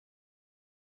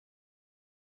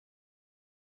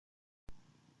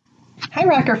Hi,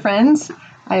 Rocker friends.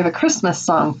 I have a Christmas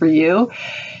song for you.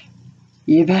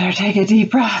 You better take a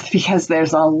deep breath because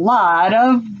there's a lot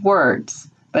of words,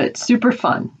 but it's super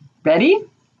fun. Ready?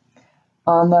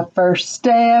 On the first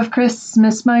day of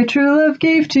Christmas, my true love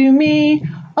gave to me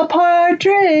a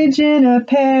partridge in a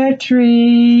pear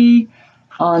tree.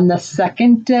 On the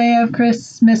second day of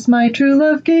Christmas, my true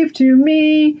love gave to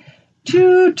me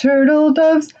 2 turtle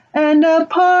doves and a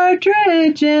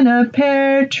partridge in a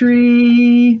pear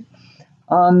tree.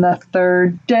 On the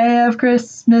third day of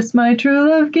Christmas, my true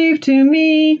love gave to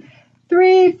me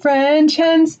 3 French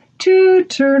hens, 2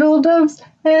 turtle doves,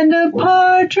 and a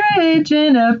partridge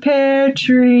in a pear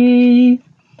tree.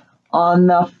 On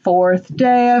the 4th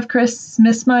day of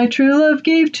Christmas, my true love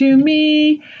gave to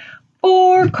me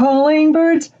 4 calling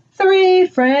birds, 3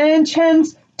 French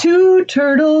hens, 2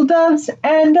 turtle doves,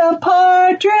 and a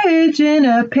partridge in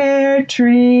a pear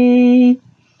tree.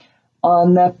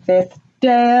 On the 5th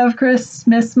day of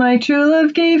Christmas, my true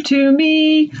love gave to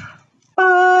me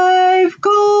 5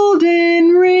 golden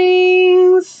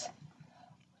rings,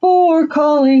 4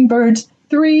 calling birds,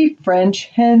 3 French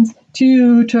hens,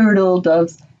 2 turtle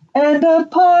doves, and a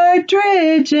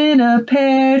partridge in a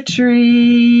pear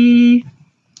tree.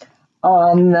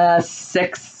 On the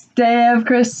 6th day of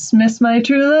Christmas, my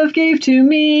true love gave to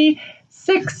me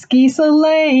 6 geese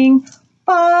a-laying,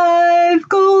 5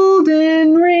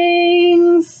 golden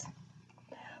rings,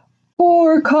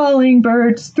 4 calling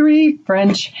birds, 3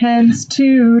 French hens,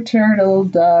 2 turtle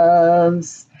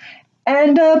doves,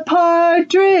 and a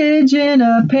partridge in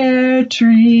a pear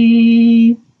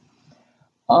tree.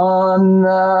 On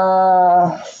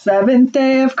the 7th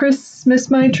day of Christmas,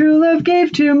 my true love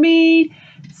gave to me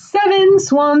 7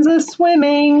 swans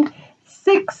a-swimming,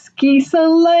 6 geese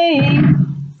a-laying,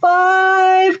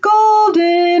 5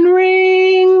 golden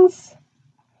rings,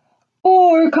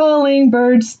 4 calling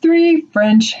birds, 3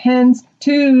 French hens,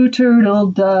 2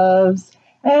 turtle doves,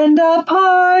 and a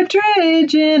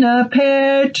partridge in a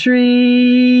pear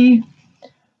tree.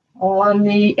 On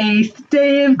the 8th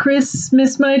day of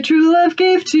Christmas, my true love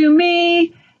gave to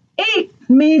me 8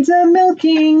 maids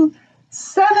a-milking,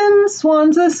 7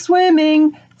 swans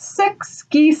a-swimming, 6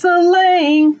 geese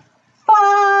a-laying,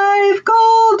 5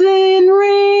 golden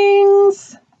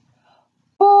rings,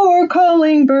 4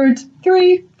 calling birds,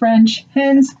 3 French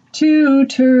hens, 2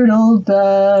 turtle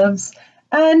doves,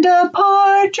 and a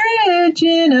partridge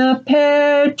in a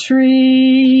pear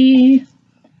tree.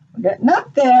 We're getting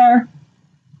up there.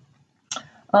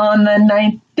 On the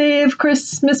 9th day of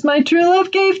Christmas, my true love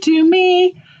gave to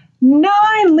me 9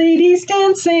 ladies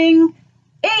dancing,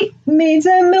 8 maids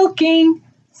a-milking,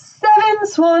 7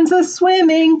 swans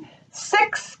a-swimming,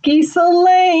 6 geese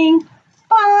a-laying,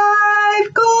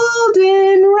 5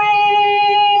 golden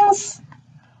rings,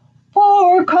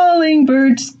 4 calling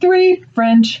birds, 3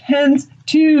 French hens,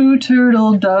 2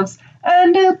 turtle doves,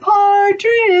 and a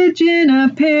partridge in a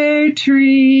pear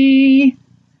tree.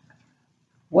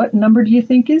 What number do you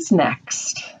think is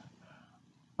next?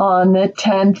 On the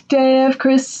 10th day of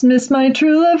Christmas, my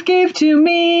true love gave to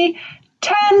me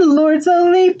 10 lords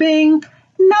a-leaping,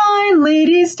 9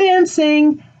 ladies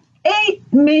dancing, 8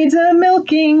 maids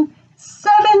a-milking,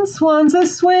 7 swans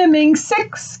a-swimming,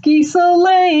 6 geese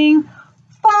a-laying,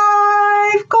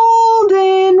 5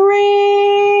 golden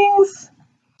rings,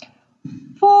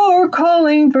 4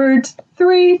 calling birds,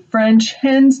 3 French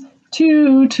hens,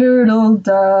 2 turtle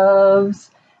doves,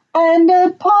 and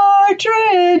a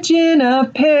partridge in a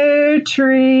pear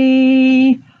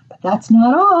tree. But that's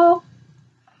not all.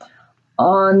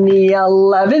 On the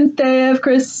 11th day of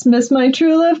Christmas, my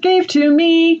true love gave to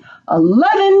me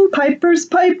 11 pipers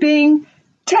piping,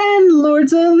 10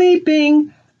 lords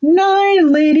a-leaping,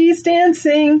 9 ladies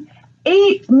dancing,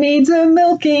 8 maids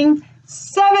a-milking,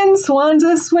 7 swans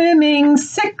a-swimming,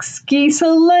 6 geese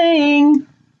a-laying,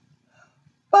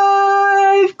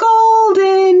 5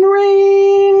 golden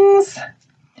rings,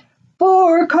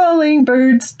 4 calling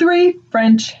birds, 3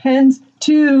 French hens,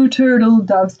 2 turtle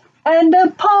doves, and a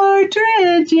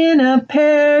partridge in a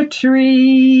pear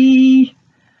tree.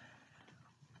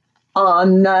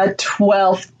 On the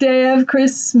 12th day of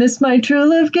Christmas, my true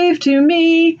love gave to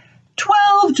me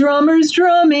 12 drummers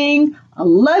drumming,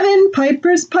 11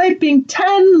 pipers piping,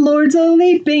 10 lords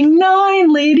a-leaping,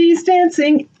 9 ladies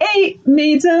dancing, 8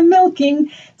 maids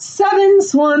a-milking, 7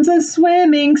 swans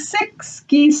a-swimming, 6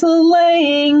 geese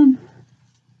a-laying,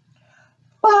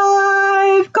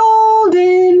 5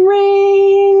 golden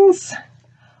rings,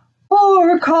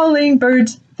 4 calling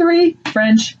birds, 3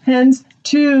 French hens,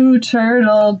 2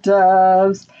 turtle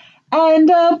doves, and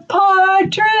a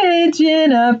partridge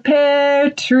in a pear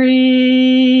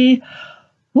tree.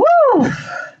 Woo!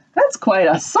 That's quite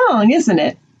a song, isn't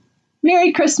it?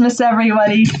 Merry Christmas,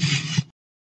 everybody.